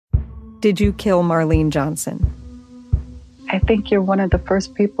Did you kill Marlene Johnson? I think you're one of the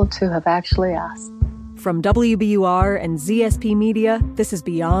first people to have actually asked. From WBUR and ZSP Media, this is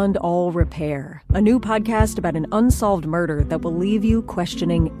Beyond All Repair, a new podcast about an unsolved murder that will leave you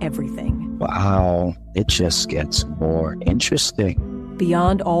questioning everything. Wow, it just gets more interesting.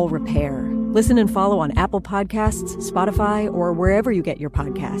 Beyond All Repair. Listen and follow on Apple Podcasts, Spotify, or wherever you get your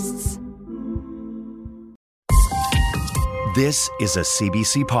podcasts. This is a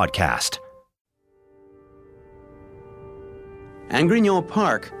CBC podcast. Angrignon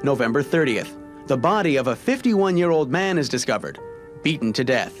Park, November 30th. The body of a 51-year-old man is discovered, beaten to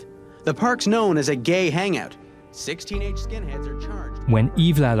death. The park's known as a gay hangout. 6 teenage skinheads are charged. When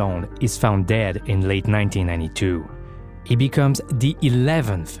Yves Lalonde is found dead in late 1992, he becomes the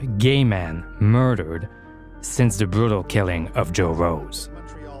 11th gay man murdered since the brutal killing of Joe Rose.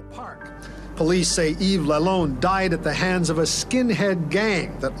 Montreal Park. Police say Yves Lalonde died at the hands of a skinhead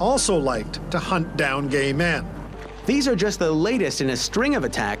gang that also liked to hunt down gay men. These are just the latest in a string of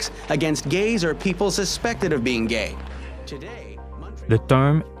attacks against gays or people suspected of being gay. Today, The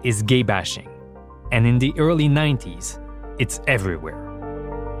term is gay bashing, and in the early 90s, it's everywhere.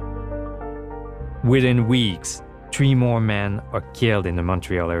 Within weeks, 3 more men are killed in the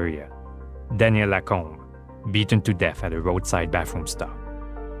Montreal area. Daniel Lacombe, beaten to death at a roadside bathroom stop.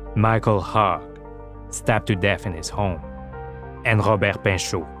 Michael Hogg, stabbed to death in his home. And Robert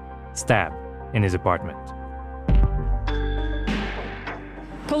Pinchot, stabbed in his apartment.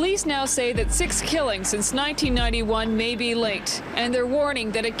 Police now say that 6 killings since 1991 may be linked, and they're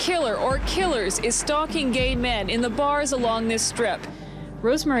warning that a killer or killers is stalking gay men in the bars along this strip.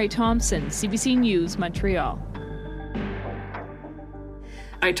 Rosemary Thompson, CBC News, Montreal.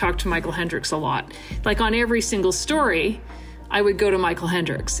 I talked to Michael Hendricks a lot. Like on every single story, I would go to Michael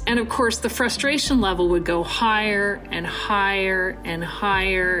Hendricks. And of course, the frustration level would go higher and higher and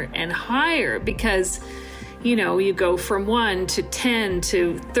higher and higher because, you know, you go from 1 to 10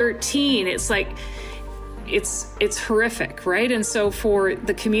 to 13. It's like, it's horrific, right? And so for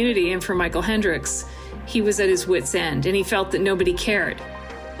the community and for Michael Hendricks, he was at his wit's end and he felt that nobody cared.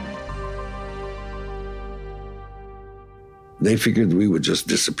 They figured we would just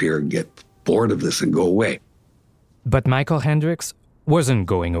disappear and get bored of this and go away. But Michael Hendricks wasn't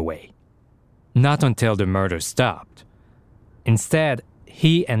going away. Not until the murder stopped. Instead,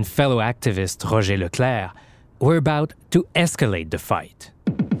 he and fellow activist Roger Leclerc were about to escalate the fight.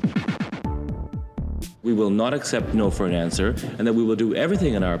 We will not accept no for an answer, and that we will do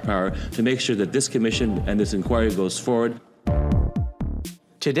everything in our power to make sure that this commission and this inquiry goes forward.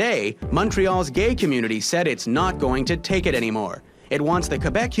 Today, Montreal's gay community said it's not going to take it anymore. It wants the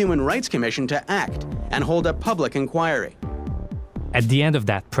Quebec Human Rights Commission to act and hold a public inquiry. At the end of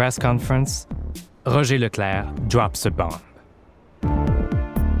that press conference, Roger Leclerc drops a bomb.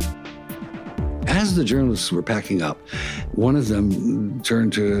 As the journalists were packing up, one of them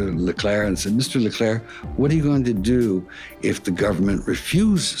turned to Leclerc and said, "Mr. Leclerc, what are you going to do if the government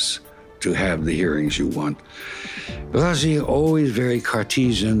refuses to have the hearings you want?" Roger, always very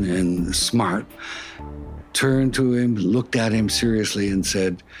Cartesian and smart, turned to him, looked at him seriously and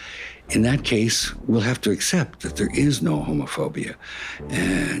said, "In that case, we'll have to accept that there is no homophobia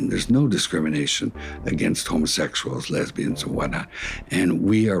and there's no discrimination against homosexuals, lesbians, and whatnot. And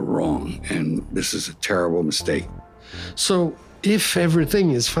we are wrong, and this is a terrible mistake." So if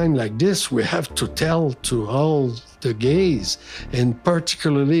everything is fine like this, we have to tell to all the gays, and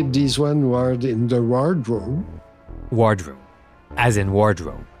particularly these ones who are in the wardrobe. Wardrobe. As in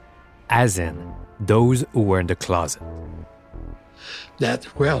wardrobe. As in those who were in the closet. That,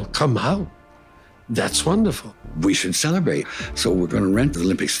 well, come out. That's wonderful. We should celebrate. So we're going to rent the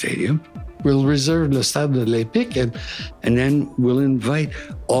Olympic Stadium. We'll reserve the Stade Olympique and then we'll invite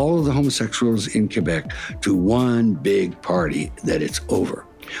all of the homosexuals in Quebec to one big party that it's over.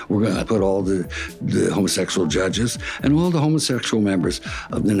 We're going to put all the homosexual judges and all the homosexual members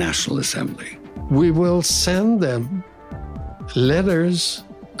of the National Assembly. We will send them letters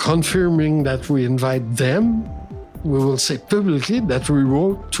confirming that we invite them. We will say publicly that we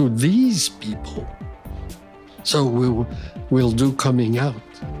wrote to these people. So we'll do coming out.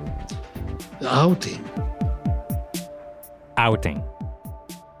 Outing. Outing.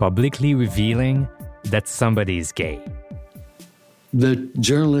 Publicly revealing that somebody is gay. The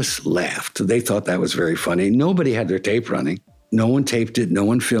journalists laughed. They thought that was very funny. Nobody had their tape running. No one taped it. No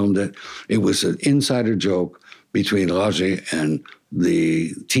one filmed it. It was an insider joke between Roger and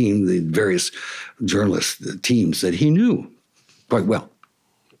the team, the various journalists, the teams that he knew quite well.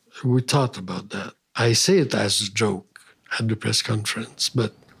 We thought about that. I say it as a joke at the press conference,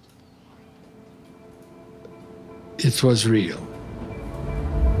 but it was real.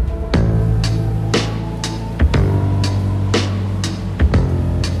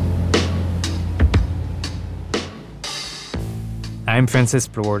 I'm Francis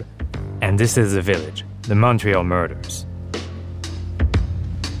Plord, and this is The Village, the Montreal Murders.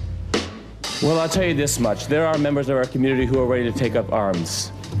 Well, I'll tell you this much. There are members of our community who are ready to take up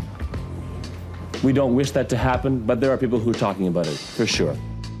arms. We don't wish that to happen, but there are people who are talking about it, for sure.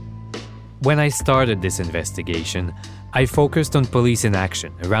 When I started this investigation, I focused on police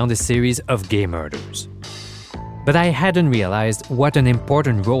inaction around a series of gay murders. But I hadn't realized what an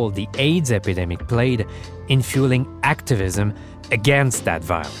important role the AIDS epidemic played in fueling activism against that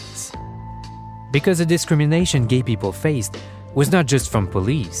violence. Because the discrimination gay people faced was not just from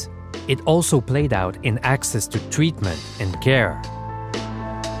police, it also played out in access to treatment and care.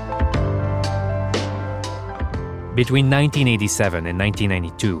 Between 1987 and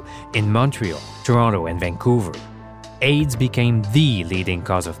 1992, in Montreal, Toronto, and Vancouver, AIDS became the leading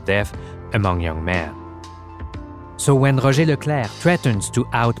cause of death among young men. So when Roger Leclerc threatens to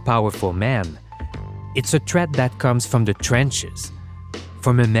out powerful men, it's a threat that comes from the trenches,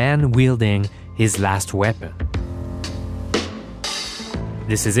 from a man wielding his last weapon.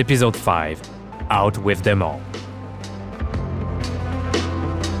 This is episode 5, Out with Them All.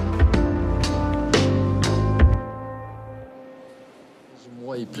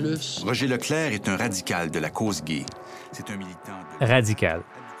 Roger Leclerc est un radical de la cause gay. C'est un militant de... Radical.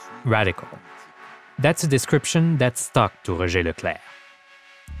 Radical. That's a description that stuck to Roger Leclerc.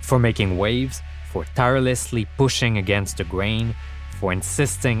 For making waves, for tirelessly pushing against the grain, for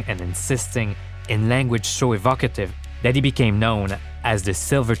insisting and insisting in language so evocative that he became known as the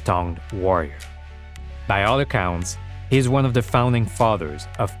silver-tongued warrior. By all accounts, he is one of the founding fathers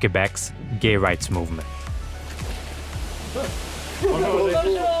of Quebec's gay rights movement. Bonjour.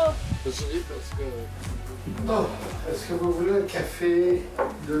 Est-ce que vous voulez un café,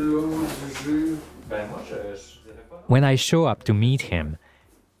 de l'eau, du jus? When I show up to meet him,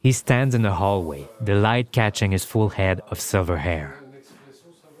 he stands in the hallway, the light catching his full head of silver hair.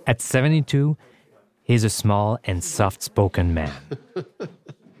 At 72, he's a small and soft-spoken man.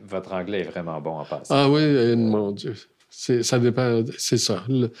 Votre anglais est vraiment bon en passant. Ah oui, mon Dieu. Ça dépend, c'est ça.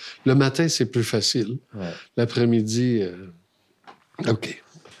 Le matin, c'est plus facile. Ouais. L'après-midi, OK.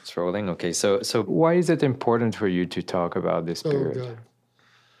 It's rolling. Okay, so why is it important for you to talk about this period?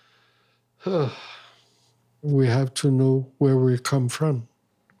 Oh, God. We have to know where we come from.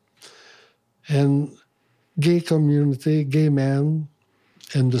 And gay community, gay men,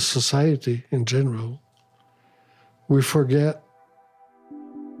 and the society in general, we forget.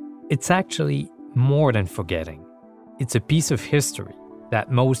 It's actually more than forgetting. It's a piece of history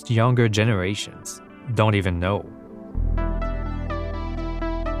that most younger generations don't even know.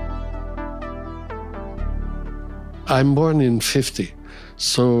 I'm born in 50,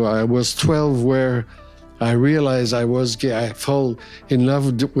 so I was 12 where I realized I was gay. I fell in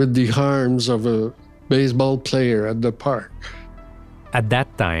love with the arms of a baseball player at the park. At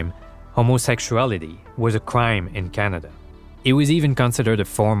that time, homosexuality was a crime in Canada. It was even considered a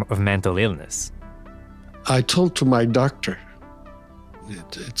form of mental illness. I told to my doctor,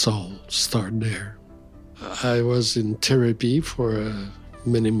 it's all started there. I was in therapy for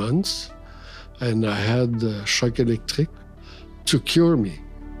many months, and I had shock electric to cure me.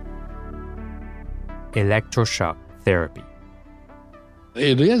 Electroshock therapy.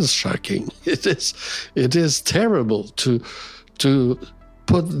 It is shocking. It is terrible to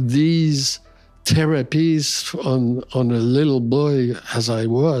put these therapies on a little boy as I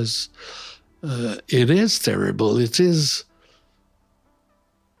was. It is terrible. It is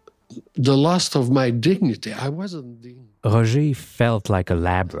the loss of my dignity. I wasn't dignified. Roger felt like a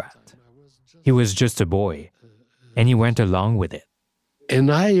lab rat. He was just a boy, and he went along with it. And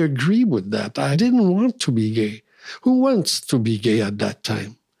I agree with that. I didn't want to be gay. Who wants to be gay at that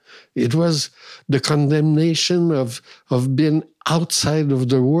time? It was the condemnation of being outside of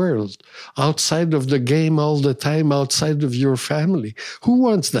the world, outside of the game all the time, outside of your family. Who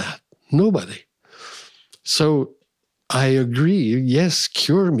wants that? Nobody. So I agree. Yes,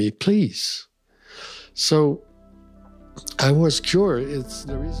 cure me, please. So I was cured. It's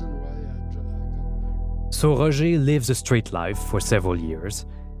the reason why So Roger lives a straight life for several years.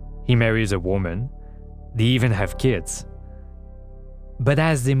 He marries a woman. They even have kids. But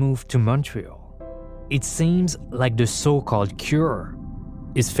as they move to Montreal, it seems like the so-called cure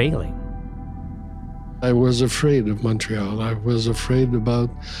is failing. I was afraid of Montreal. I was afraid about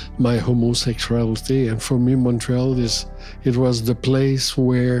my homosexuality. And for me, Montreal it was the place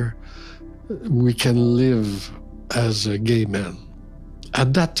where we can live as a gay man.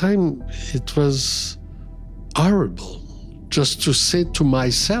 At that time, it was horrible just to say to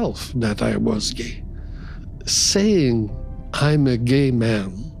myself that I was gay. Saying I'm a gay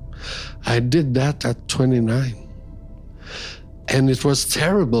man, I did that at 29. And it was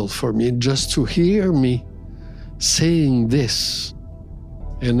terrible for me just to hear me saying this.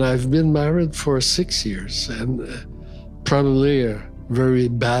 And I've been married for 6 years and probably a very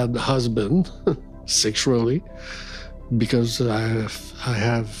bad husband sexually because I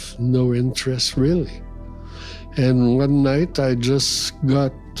have no interest really. And one night I just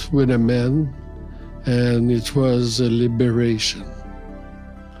got with a man and it was a liberation.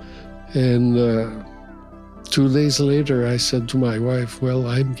 And 2 days later I said to my wife, well,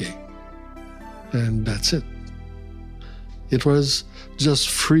 I'm gay. And that's it. It was just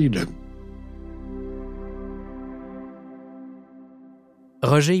freedom.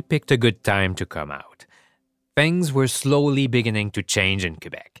 Roger picked a good time to come out. Things were slowly beginning to change in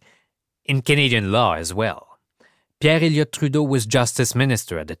Quebec, in Canadian law as well. Pierre Elliott Trudeau was Justice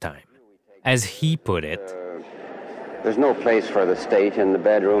Minister at the time. As he put it, there's no place for the state in the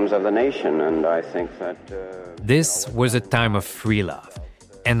bedrooms of the nation, and I think that... This was a time of free love,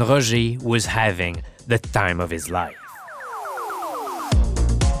 and Roger was having the time of his life.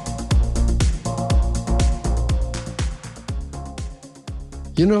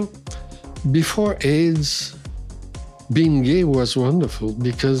 You know, before AIDS, being gay was wonderful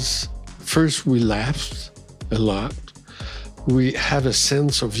because first we laughed a lot. We had a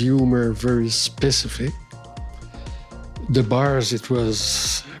sense of humor very specific. The bars, it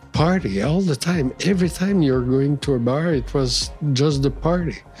was party all the time. Every time you're going to a bar, it was just the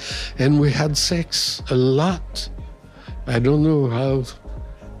party. And we had sex a lot. I don't know how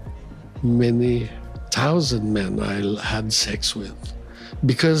many thousand men I had sex with.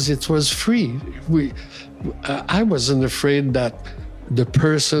 Because it was free. I wasn't afraid that the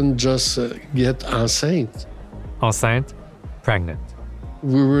person just get enceinte. Enceinte? Pregnant.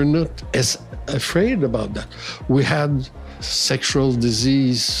 We were not as afraid about that. We had sexual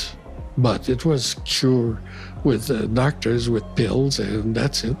disease, but it was cured with doctors, with pills, and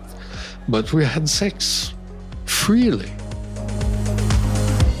that's it. But we had sex freely.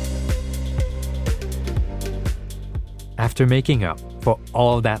 After making up for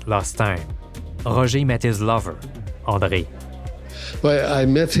all that lost time, Roger met his lover, André. Well, I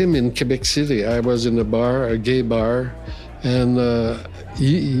met him in Quebec City. I was in a bar, a gay bar, and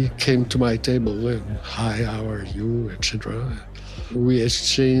he came to my table and, hi, how are you, etc. We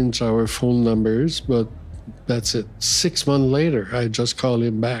exchanged our phone numbers, but that's it. 6 months later, I just called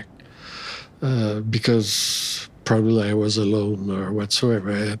him back because probably I was alone or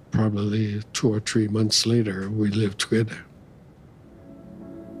whatsoever. Probably 2 or 3 months later, we lived together.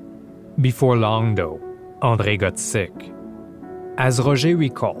 Before long, though, André got sick. As Roger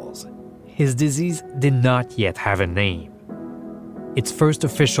recalls, his disease did not yet have a name. Its first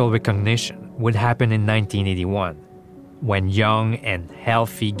official recognition would happen in 1981, when young and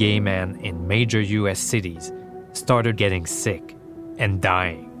healthy gay men in major U.S. cities started getting sick and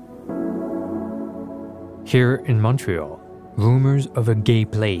dying. Here in Montreal, rumors of a gay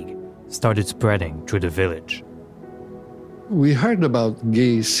plague started spreading through the village. We heard about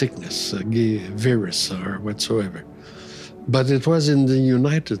gay sickness, a gay virus or whatsoever, but it was in the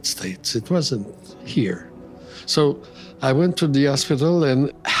United States. It wasn't here. So I went to the hospital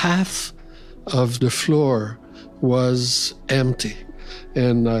and half of the floor was empty.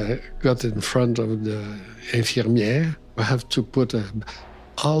 And I got in front of the infirmière. I have to put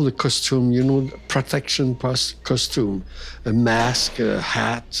all the costume, protection costume, a mask, a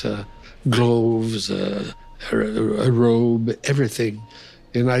hat, gloves, a robe, everything.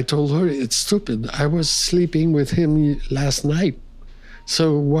 And I told her, it's stupid. I was sleeping with him last night.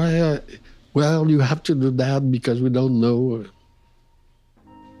 So why, well, you have to do that because we don't know.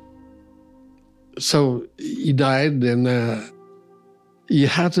 So he died and he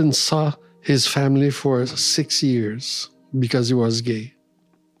hadn't saw his family for 6 years because he was gay.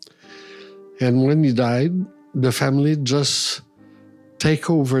 And when he died, the family just take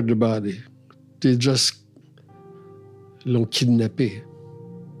over the body. They just l'ont kidnappé.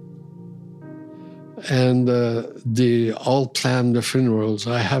 And they all planned the funerals.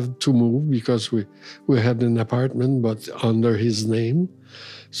 I had to move because we had an apartment, but under his name.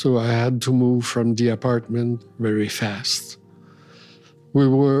 So I had to move from the apartment very fast. We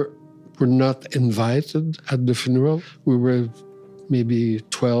were not invited at the funeral. We were maybe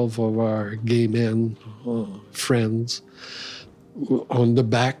 12 of our gay men, friends, on the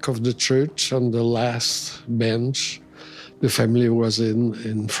back of the church, on the last bench. The family was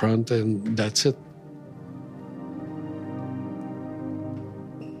in front, and that's it.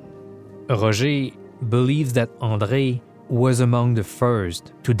 Roger believes that André was among the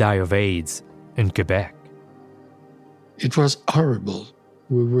first to die of AIDS in Quebec. It was horrible.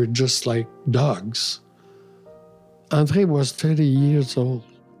 We were just like dogs. André was 30 years old.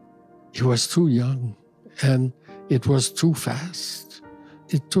 He was too young, and it was too fast.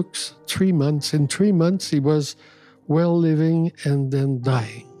 It took 3 months. In 3 months, he was well living and then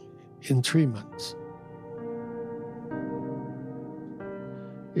dying in 3 months.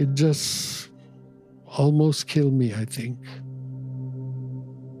 It just almost killed me, I think.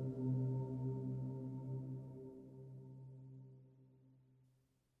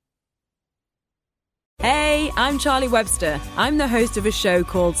 Hey, I'm Charlie Webster. I'm the host of a show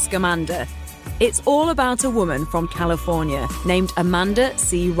called Scamander. It's all about a woman from California named Amanda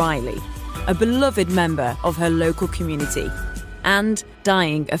C. Riley, a beloved member of her local community, and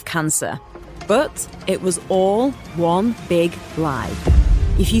dying of cancer. But it was all one big lie.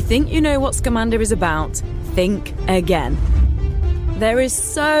 If you think you know what Scamander is about, think again. There is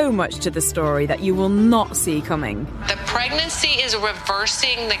so much to the story that you will not see coming. The pregnancy is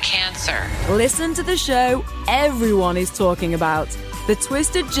reversing the cancer. Listen to the show everyone is talking about. The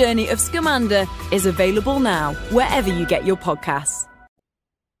Twisted Journey of Scamander is available now, wherever you get your podcasts.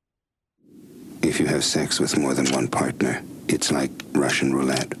 If you have sex with more than one partner, it's like Russian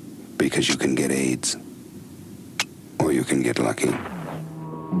roulette, because you can get AIDS. Or you can get lucky.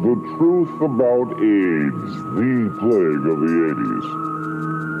 The truth about AIDS, the plague of the 80s.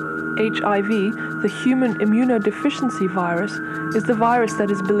 HIV, the human immunodeficiency virus, is the virus that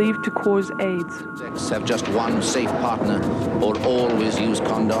is believed to cause AIDS. Have just one safe partner, or always use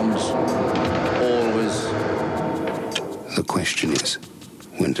condoms. Always. The question is,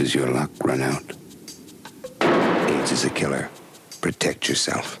 when does your luck run out? AIDS is a killer. Protect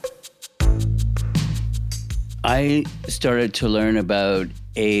yourself. I started to learn about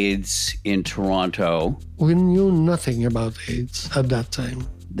AIDS in Toronto. We knew nothing about AIDS at that time.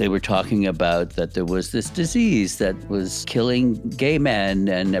 They were talking about that there was this disease that was killing gay men,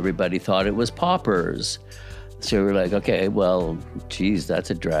 and everybody thought it was poppers. So we were like, okay, well, geez, that's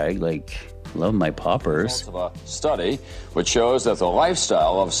a drag. Like, love my poppers. Of a study which shows that the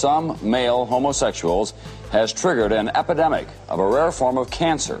lifestyle of some male homosexuals has triggered an epidemic of a rare form of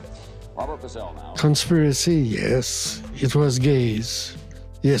cancer. Robert Bazell now. Conspiracy, yes. It was gays.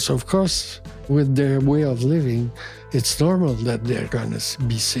 Yes, of course, with their way of living, it's normal that they're going to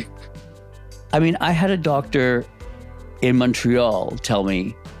be sick. I mean, I had a doctor in Montreal tell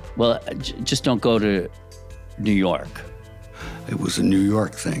me, well, just don't go to New York. It was a New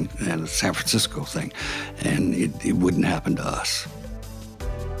York thing and a San Francisco thing, and it wouldn't happen to us.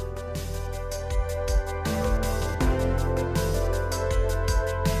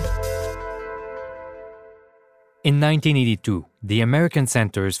 In 1982, the American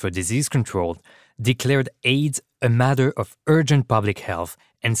Centers for Disease Control declared AIDS a matter of urgent public health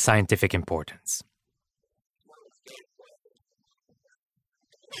and scientific importance.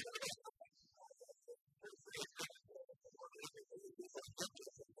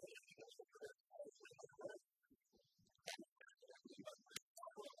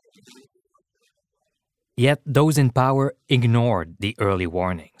 Yet those in power ignored the early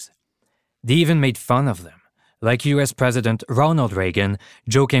warnings. They even made fun of them, like US President Ronald Reagan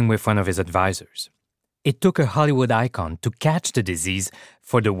joking with one of his advisors. It took a Hollywood icon to catch the disease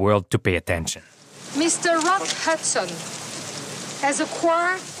for the world to pay attention. Mr. Rock Hudson has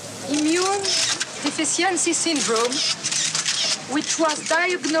acquired immune deficiency syndrome, which was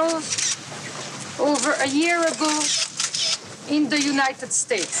diagnosed over a year ago in the United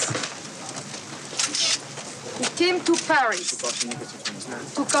States. He came to Paris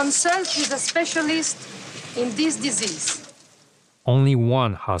to consult with a specialist in this disease. Only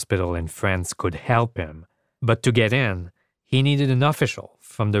one hospital in France could help him, but to get in, he needed an official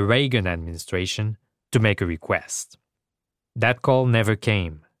from the Reagan administration to make a request. That call never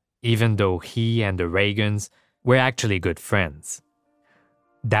came, even though he and the Reagans were actually good friends.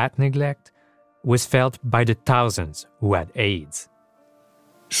 That neglect was felt by the thousands who had AIDS.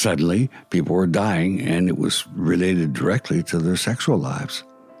 Suddenly, people were dying, and it was related directly to their sexual lives.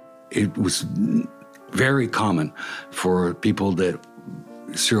 It was very common for people that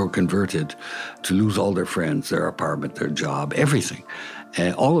seroconverted to lose all their friends, their apartment, their job, everything.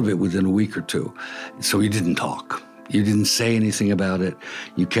 And all of it within a week or two. So you didn't talk. You didn't say anything about it.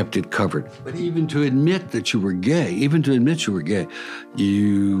 You kept it covered. But even to admit that you were gay, you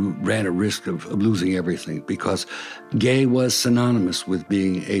ran a risk of losing everything, because gay was synonymous with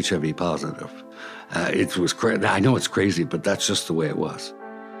being HIV positive. It was I know it's crazy, but that's just the way it was.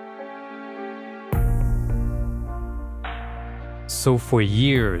 So for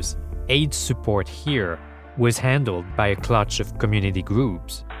years, AIDS support here was handled by a clutch of community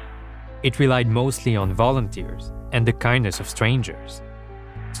groups. It relied mostly on volunteers and the kindness of strangers.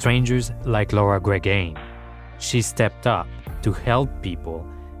 Strangers like Laura Gregain. she stepped up to help people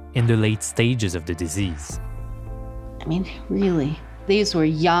in the late stages of the disease. I mean, really, these were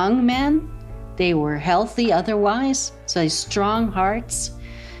young men. They were healthy otherwise, so strong hearts,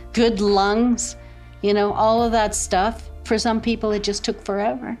 good lungs, you know, all of that stuff. For some people, it just took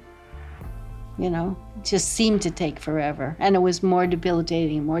forever. You know, it just seemed to take forever. And it was more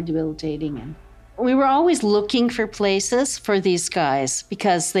debilitating and more debilitating. And we were always looking for places for these guys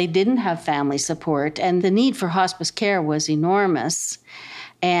because they didn't have family support, and the need for hospice care was enormous.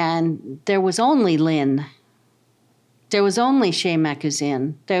 And there was only Lynn. There was only Chez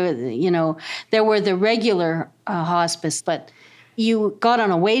Macuzin. There were the regular hospice, but you got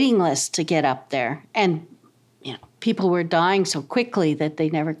on a waiting list to get up there. And, you know, people were dying so quickly that they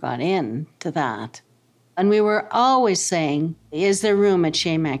never got in to that. And we were always saying, is there room at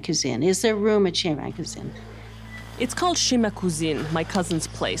Chez Macuzin? Is there room at Chez Macuzin? It's called Chez Macuzin, my cousin's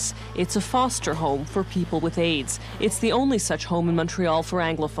place. It's a foster home for people with AIDS. It's the only such home in Montreal for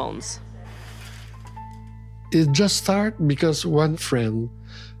Anglophones. It just started because one friend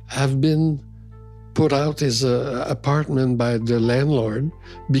have been put out his apartment by the landlord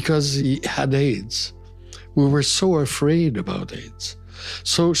because he had AIDS. We were so afraid about AIDS.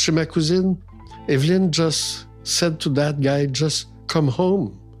 So Chez Macuzin, Evelyn just said to that guy, just come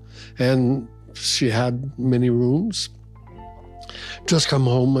home. And she had many rooms. Just come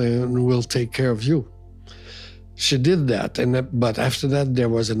home and we'll take care of you. She did that, but after that there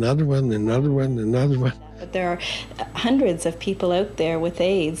was another one. But there are hundreds of people out there with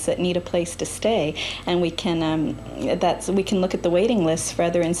AIDS that need a place to stay, and we can look at the waiting lists for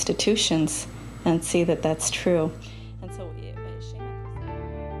other institutions and see that that's true. And so,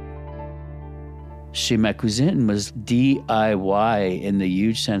 Chez Macuzin was DIY in the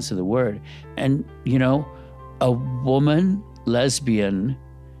huge sense of the word, and you know, a woman, lesbian,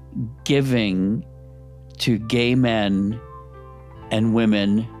 giving to gay men and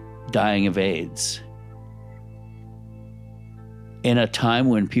women dying of AIDS in a time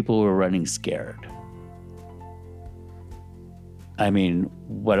when people were running scared. I mean,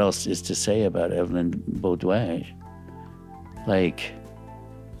 what else is to say about Evelyn Baudouin? Like,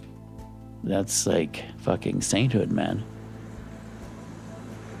 that's like fucking sainthood, man.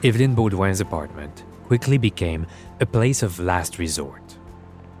 Evelyn Baudouin's apartment quickly became a place of last resort.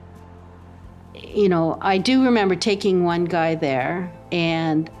 You know, I do remember taking one guy there,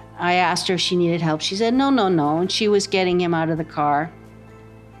 and I asked her if she needed help. She said, no. And she was getting him out of the car.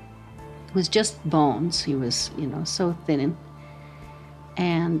 It was just bones. He was, you know, so thin.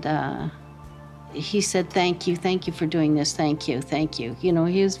 And he said, thank you for doing this. Thank you. You know,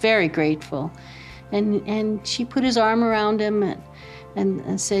 he was very grateful. And she put his arm around him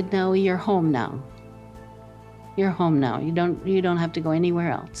and said, no, you're home now. You're home now. You don't have to go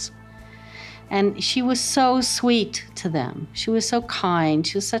anywhere else. And she was so sweet to them. She was so kind.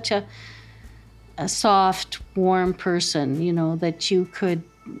 She was such a soft, warm person, you know, that you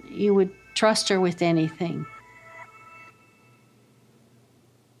would trust her with anything.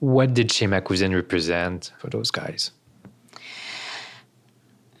 What did Chez Macuzin represent for those guys?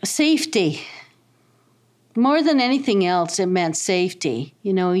 Safety. More than anything else, it meant safety.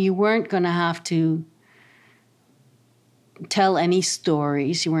 You know, you weren't going to have to tell any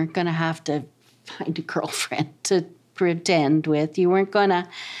stories. You weren't going to have to find a girlfriend to pretend with. You weren't going to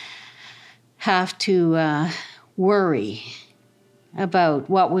have to worry about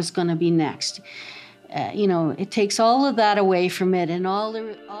what was going to be next. You know, it takes all of that away from it, and all that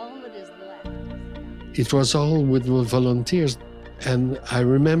is left. It was all with volunteers. And I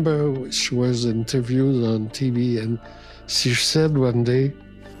remember she was interviewed on TV, and she said one day,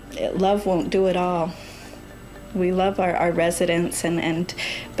 love won't do it all. We love our residents,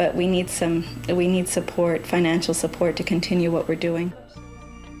 but we need support, financial support, to continue what we're doing.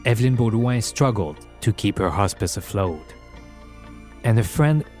 Evelyn Baudouin struggled to keep her hospice afloat, and a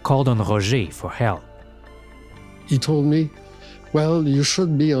friend called on Roger for help. He told me, well, you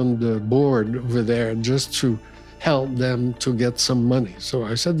should be on the board over there just to help them to get some money. So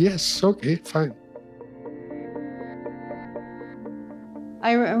I said, yes, okay, fine.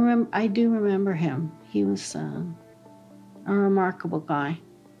 I do remember him. He was a remarkable guy.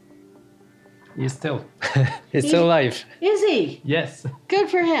 He's still alive. Is he? Yes. Good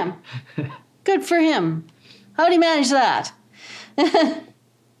for him. Good for him. How did he manage that?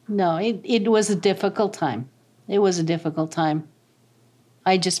 No, it was a difficult time. It was a difficult time.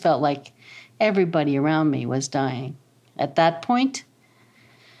 I just felt like everybody around me was dying at that point.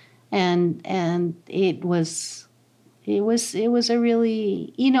 And it was a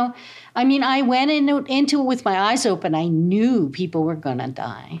really, you know, I mean, I went into it with my eyes open. I knew people were going to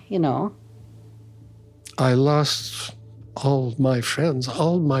die, you know. I lost all my friends.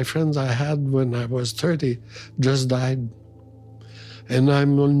 All my friends I had when I was 30 just died. And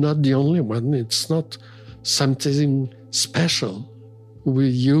I'm not the only one. It's not something special. We're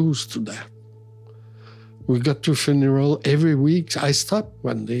used to that. We got to funeral every week. I stopped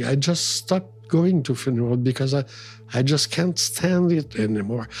one day. I just stopped going to funeral because I just can't stand it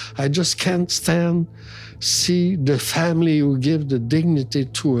anymore. I just can't stand see the family who give the dignity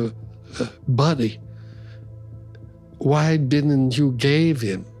to a body. Why didn't you give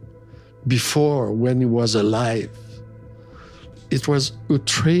him before when he was alive? It was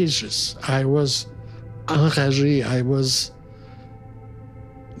outrageous. I was enragé.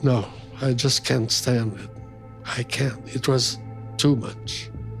 No, I just can't stand it. I can't. It was too much.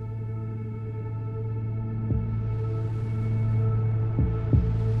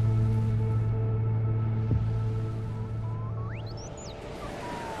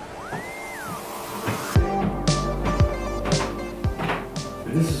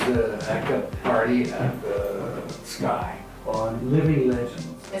 This is the ACT party at the Sky on Living Legends.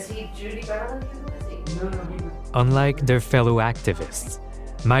 Is he Judy Garland? No. Unlike their fellow activists,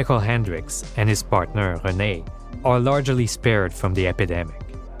 Michael Hendricks and his partner René are largely spared from the epidemic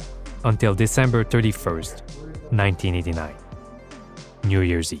until December 31st, 1989, New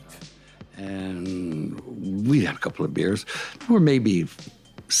Year's Eve. And we had a couple of beers. There were maybe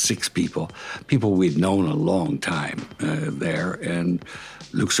 6 people we'd known a long time there, and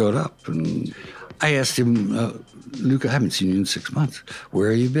Luc showed up, and I asked him, Luc, I haven't seen you in 6 months. Where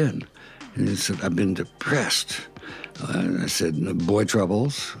have you been? And he said, I've been depressed. And I said, boy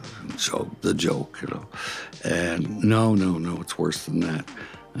troubles? So the joke, you know. And no, it's worse than that.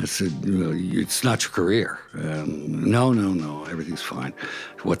 I said, it's not your career. No, everything's fine.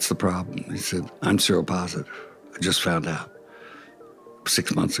 What's the problem? He said, I'm seropositive. I just found out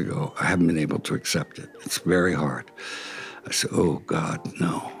 6 months ago. I haven't been able to accept it. It's very hard. I said, oh, God,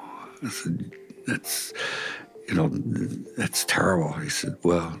 no. I said, that's terrible. He said,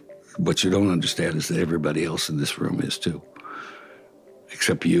 well, what you don't understand is that everybody else in this room is too,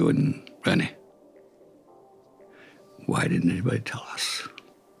 except you and René. Why didn't anybody tell us?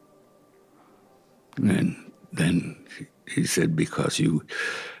 And then he said,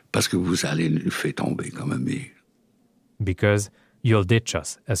 parce que vous allez nous faire tomber comme amis. Because you'll ditch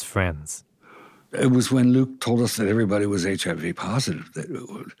us as friends. It was when Luc told us that everybody was HIV positive that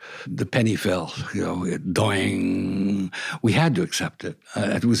the penny fell, doing. We had to accept it.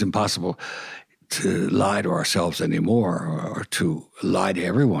 It was impossible to lie to ourselves anymore or to lie to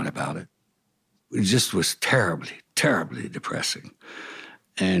everyone about it. It just was terribly, terribly depressing.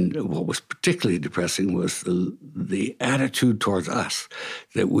 And what was particularly depressing was the attitude towards us,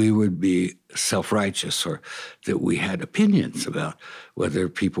 that we would be self-righteous or that we had opinions about whether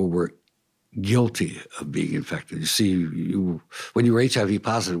people were guilty of being infected. You see, when you were HIV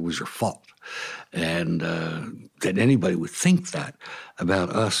positive, it was your fault. And that anybody would think that about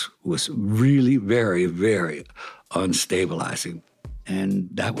us was really very, very unstabilizing. And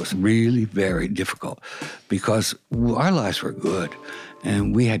that was really very difficult because our lives were good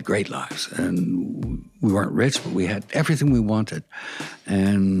and we had great lives. And we weren't rich, but we had everything we wanted.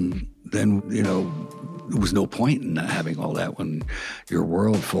 And then, there was no point in having all that when your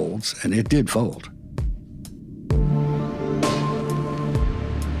world folds, and it did fold.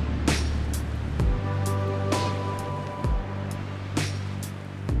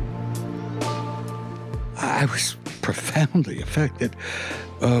 I was profoundly affected.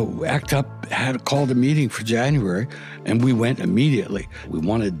 ACT UP had called a meeting for January, and we went immediately. We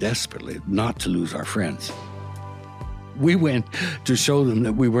wanted desperately not to lose our friends. We went to show them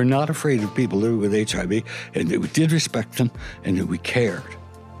that we were not afraid of people living with HIV, and that we did respect them, and that we cared.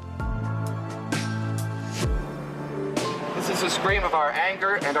 This is a scream of our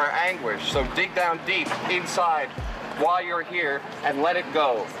anger and our anguish, so dig down deep inside while you're here and let it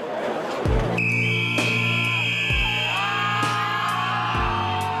go.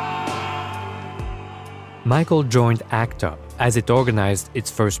 Michael joined ACT UP as it organized its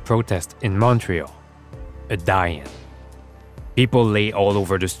first protest in Montreal, a die-in. People lay all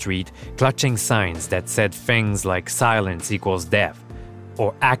over the street, clutching signs that said things like silence equals death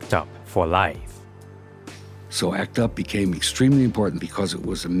or ACT UP for life. So ACT UP became extremely important because it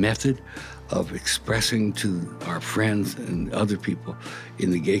was a method of expressing to our friends and other people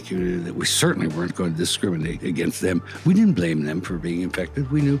in the gay community that we certainly weren't going to discriminate against them. We didn't blame them for being infected.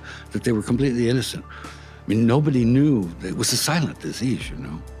 We knew that they were completely innocent. I mean, nobody knew that it was a silent disease,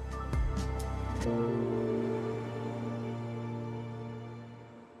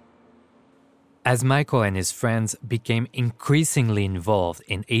 As Michael and his friends became increasingly involved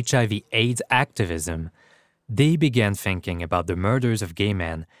in HIV/AIDS activism, they began thinking about the murders of gay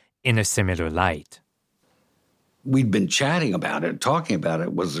men in a similar light. We'd been chatting about it, talking about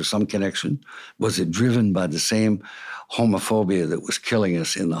it. Was there some connection? Was it driven by the same homophobia that was killing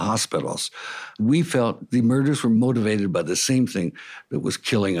us in the hospitals? We felt the murders were motivated by the same thing that was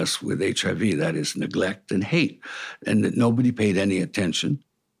killing us with HIV, that is neglect and hate, and that nobody paid any attention.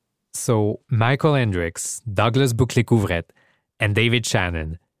 So Michael Hendricks, Douglas Bouclé-Couvrette, and David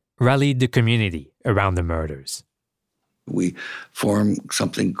Shannon rallied the community around the murders. We formed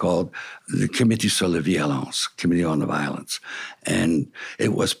something called the Committee sur la Violence, Committee on the Violence, and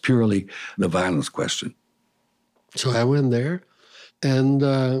it was purely the violence question. So I went there and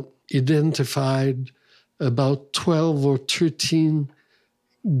identified about 12 or 13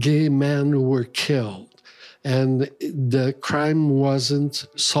 gay men who were killed, and the crime wasn't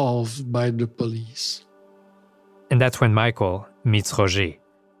solved by the police. And that's when Michael meets Roger,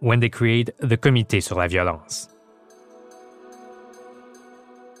 when they create the Comité sur la Violence.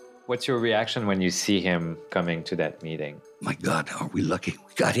 What's your reaction when you see him coming to that meeting? My God, are we lucky?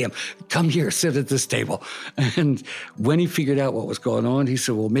 We got him. Come here, sit at this table. And when he figured out what was going on, he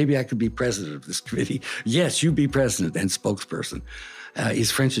said, well, maybe I could be president of this committee. Yes, you be president and spokesperson.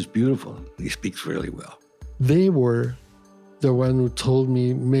 His French is beautiful. He speaks really well. They were the one who told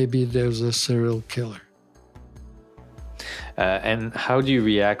me maybe there's a serial killer. And how do you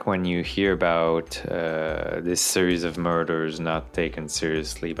react when you hear about this series of murders not taken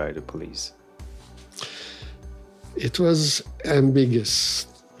seriously by the police? It was ambiguous,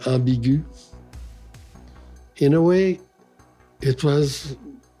 ambigu. In a way, it was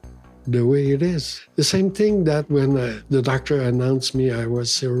the way it is. The same thing that when the doctor announced me I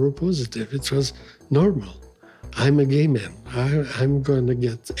was seropositive, it was normal. I'm a gay man. I'm going to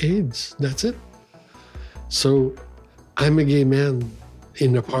get AIDS. That's it. So I'm a gay man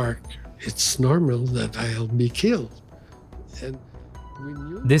in a park. It's normal that I'll be killed. And we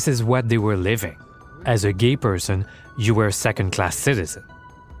knew. This is what they were living. As a gay person, you were a second-class citizen.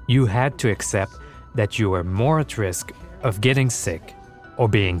 You had to accept that you were more at risk of getting sick or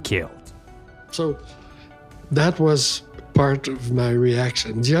being killed. So that was part of my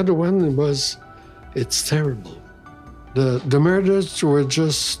reaction. The other one was, it's terrible. The murders were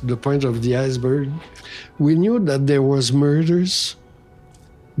just the point of the iceberg. We knew that there was murders,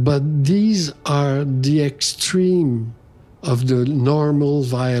 but these are the extreme of the normal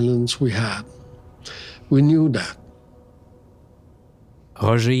violence we had. We knew that.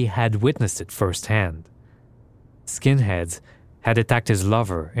 Roger had witnessed it firsthand. Skinheads had attacked his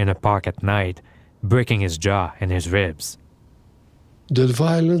lover in a park at night, breaking his jaw and his ribs. The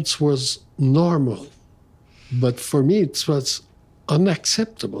violence was normal, but for me it was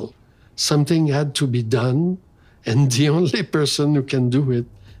unacceptable. Something had to be done, and the only person who can do it,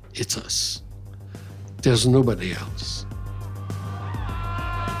 it's us. There's nobody else.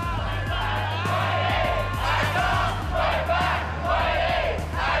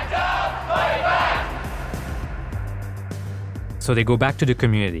 So they go back to the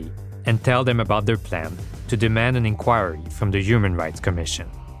community and tell them about their plan to demand an inquiry from the Human Rights Commission.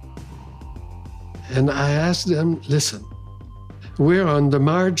 And I asked them, listen, we're on the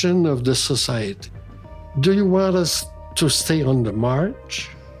margin of the society. Do you want us to stay on the march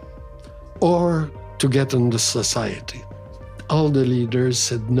or to get on the society? All the leaders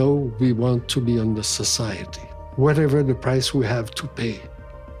said, no, we want to be on the society, whatever the price we have to pay.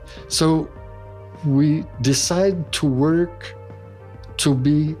 So we decide to work to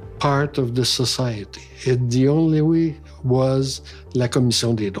be part of the society. The only way was la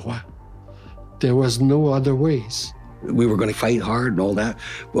Commission des Droits. There was no other ways. We were going to fight hard and all that,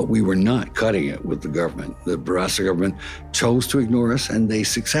 but we were not cutting it with the government. The Bourassa government chose to ignore us, and they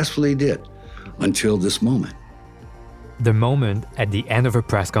successfully did until this moment. The moment at the end of a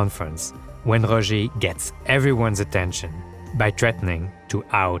press conference when Roger gets everyone's attention by threatening to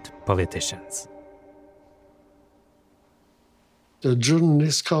out politicians. The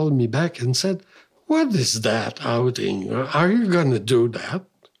journalist called me back and said, what is that outing? Are you going to do that?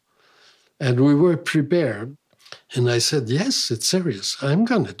 And we were prepared. And I said, yes, it's serious. I'm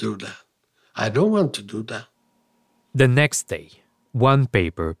going to do that. I don't want to do that. The next day, one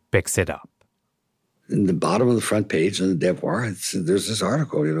paper picks it up. In the bottom of the front page in the Devoir, there's this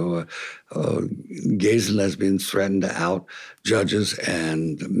article, gays and lesbians threatened to out judges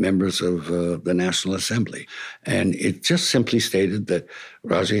and members of the National Assembly. And it just simply stated that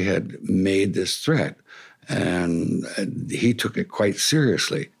Roger had made this threat, and he took it quite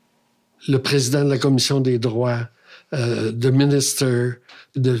seriously. Le président de la Commission des Droits, the minister,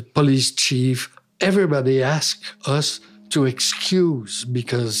 the police chief, everybody asked us to excuse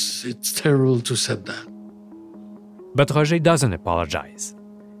because it's terrible to say that. But Roger doesn't apologize.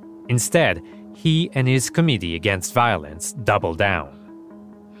 Instead, he and his committee against violence double down.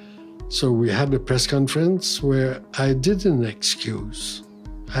 So we had a press conference where I didn't excuse.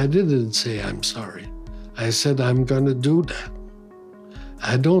 I didn't say I'm sorry. I said I'm going to do that.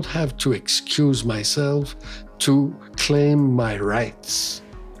 I don't have to excuse myself to claim my rights.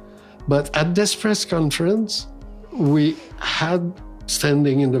 But at this press conference, we had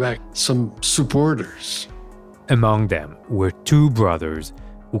standing in the back some supporters. Among them were two brothers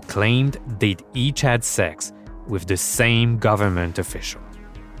who claimed they'd each had sex with the same government official.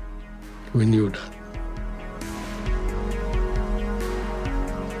 We knew that.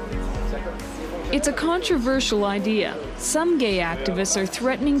 It's a controversial idea. Some gay activists are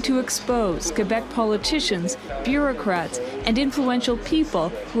threatening to expose Quebec politicians, bureaucrats, and influential people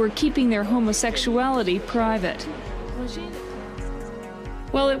who are keeping their homosexuality private.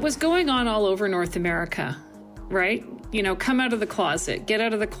 Well, it was going on all over North America, right? You know, come out of the closet, get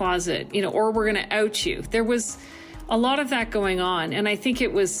out of the closet, you know, or we're going to out you. There was a lot of that going on, and I think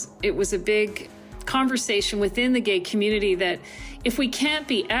it was a big conversation within the gay community that if we can't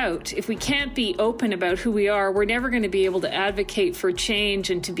be out, if we can't be open about who we are, we're never going to be able to advocate for change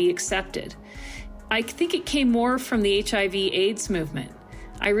and to be accepted. I think it came more from the HIV/AIDS movement.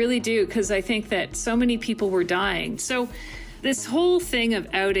 I really do, because I think that so many people were dying. So this whole thing of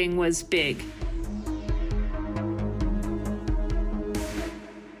outing was big.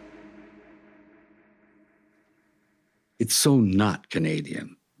 It's so not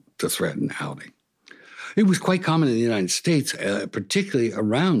Canadian to threaten outing. It was quite common in the United States, particularly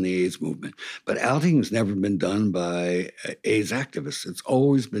around the AIDS movement. But outing has never been done by AIDS activists. It's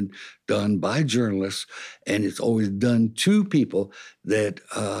always been done by journalists, and it's always done to people that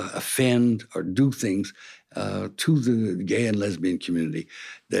offend or do things to the gay and lesbian community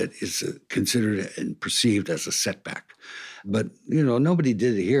that is considered and perceived as a setback. But, you know, nobody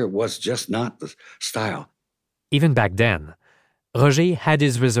did it here. It was just not the style. Even back then, Roger had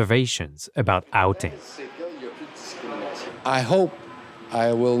his reservations about outing. I hope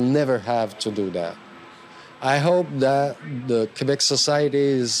I will never have to do that. I hope that the Quebec society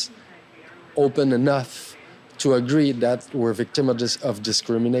is open enough to agree that we're victims of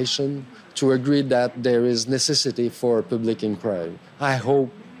discrimination, to agree that there is necessity for public inquiry. I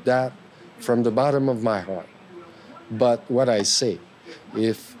hope that from the bottom of my heart. But what I say,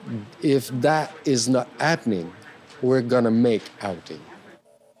 if that is not happening, we're going to make outing.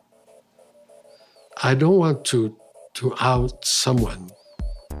 I don't want to out someone.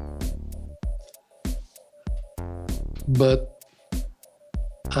 But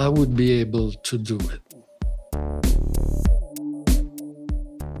I would be able to do it.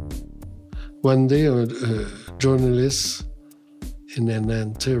 One day, a journalist in an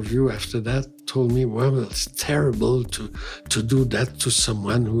interview after that told me, well, it's terrible to do that to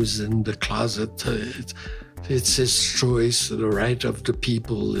someone who's in the closet. It's his choice, the right of the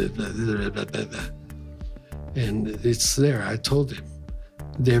people. And it's there. I told him,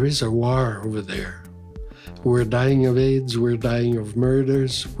 there is a war over there. We're dying of AIDS, we're dying of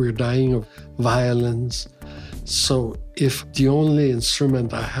murders, we're dying of violence. So if the only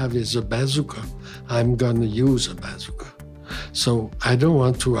instrument I have is a bazooka, I'm going to use a bazooka. So I don't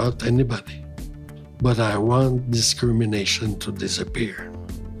want to out anybody, but I want discrimination to disappear.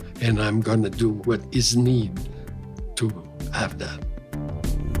 And I'm going to do what is needed to have that.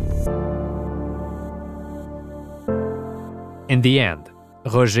 In the end,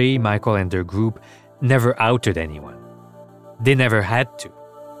 Roger, Michael, and their group never outed anyone. They never had to.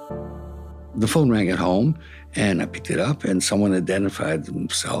 The phone rang at home, and I picked it up, and someone identified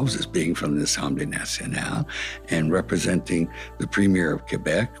themselves as being from the Assemblée Nationale and representing the Premier of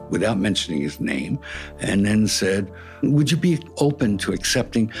Quebec without mentioning his name, and then said, would you be open to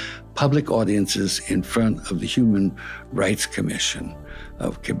accepting public audiences in front of the Human Rights Commission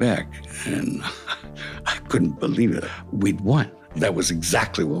of Quebec? And I couldn't believe it. We'd won. That was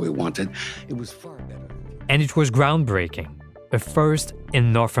exactly what we wanted. It was far better. And it was groundbreaking, a first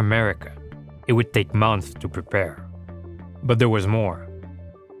in North America. It would take months to prepare. But there was more.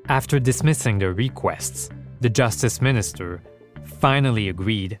 After dismissing their requests, the Justice Minister finally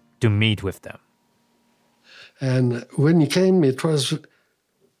agreed to meet with them. And when he came, it was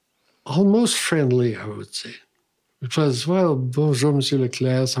almost friendly, I would say. It was, well, bonjour, Monsieur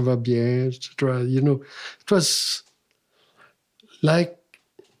Leclerc, ça va bien, etc. You know, it was like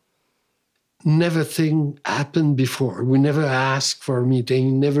never thing happened before. We never asked for a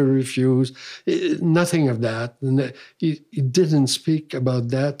meeting, never refused, nothing of that. And he didn't speak about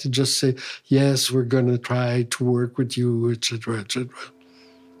that. He just said, yes, we're going to try to work with you, etc., etc.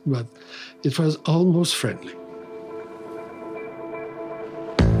 But it was almost friendly.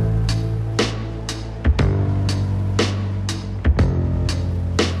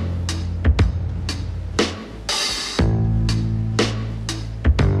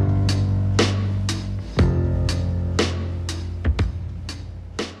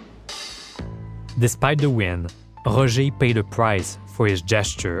 Despite the win, Roger paid a price for his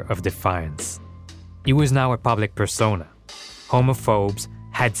gesture of defiance. He was now a public persona. Homophobes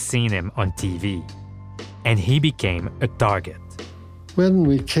had seen him on TV, and he became a target. When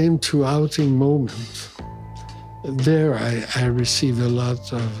we came to outing moment, there I received a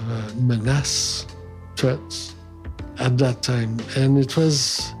lot of menace, threats at that time, and it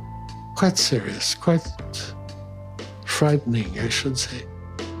was quite serious, quite frightening, I should say.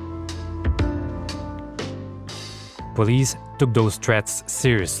 Police took those threats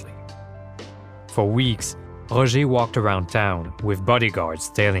seriously. For weeks, Roger walked around town with bodyguards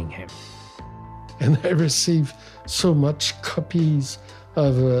tailing him. And I received so much copies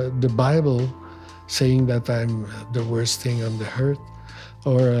of the Bible saying that I'm the worst thing on the earth,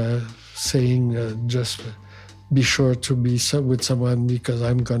 or saying just be sure to be with someone because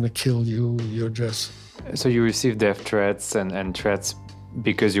I'm going to kill you. You're just... So you received death threats and threats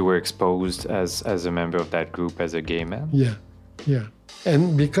because you were exposed as a member of that group as a gay man? Yeah.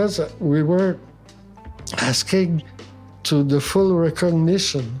 And because we were asking to the full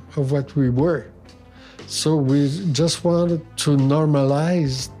recognition of what we were. So we just wanted to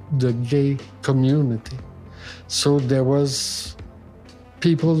normalize the gay community. So there was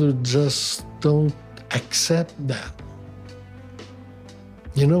people who just don't accept that.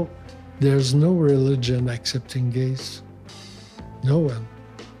 You know, there's no religion accepting gays. No one.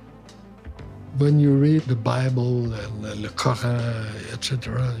 When you read the Bible and the Quran,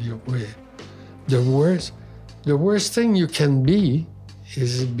 etc., the worst thing you can be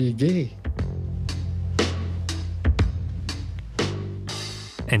is be gay.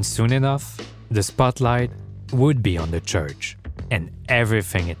 And soon enough, the spotlight would be on the church and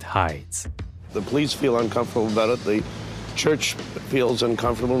everything it hides. The police feel uncomfortable about it. The church feels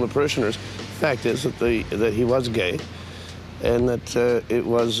uncomfortable, and the parishioners. The fact is that he was gay, and that it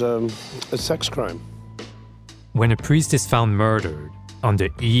was a sex crime. When a priest is found murdered on the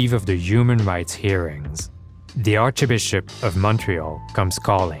eve of the human rights hearings, the Archbishop of Montreal comes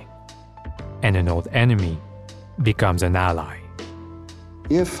calling, and an old enemy becomes an ally.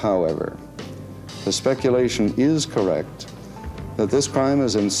 If, however, the speculation is correct that this crime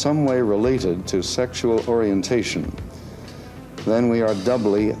is in some way related to sexual orientation, then we are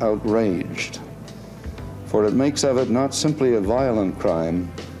doubly outraged. For it makes of it not simply a violent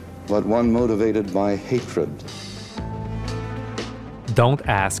crime, but one motivated by hatred. Don't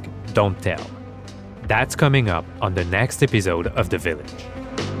ask, don't tell. That's coming up on the next episode of The Village.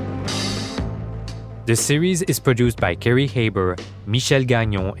 The series is produced by Kerry Haber, Michel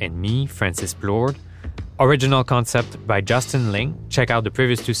Gagnon, and me, Francis Plord. Original concept by Justin Ling. Check out the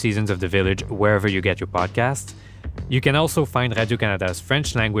previous 2 seasons of The Village wherever you get your podcasts. You can also find Radio-Canada's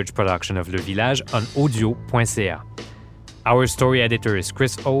French-language production of Le Village on audio.ca. Our story editor is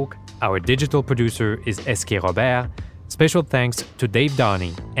Chris Oak. Our digital producer is S.K. Robert. Special thanks to Dave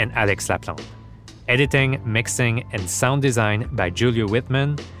Downey and Alex Laplante. Editing, mixing, and sound design by Julia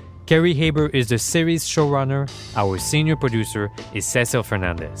Whitman. Kerry Haber is the series showrunner. Our senior producer is Cecil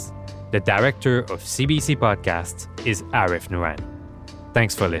Fernandez. The director of CBC Podcasts is Arif Nourani.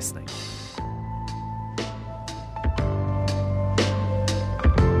 Thanks for listening.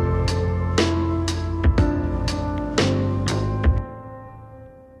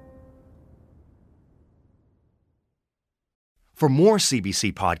 For more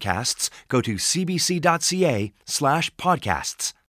CBC podcasts, go to cbc.ca/podcasts.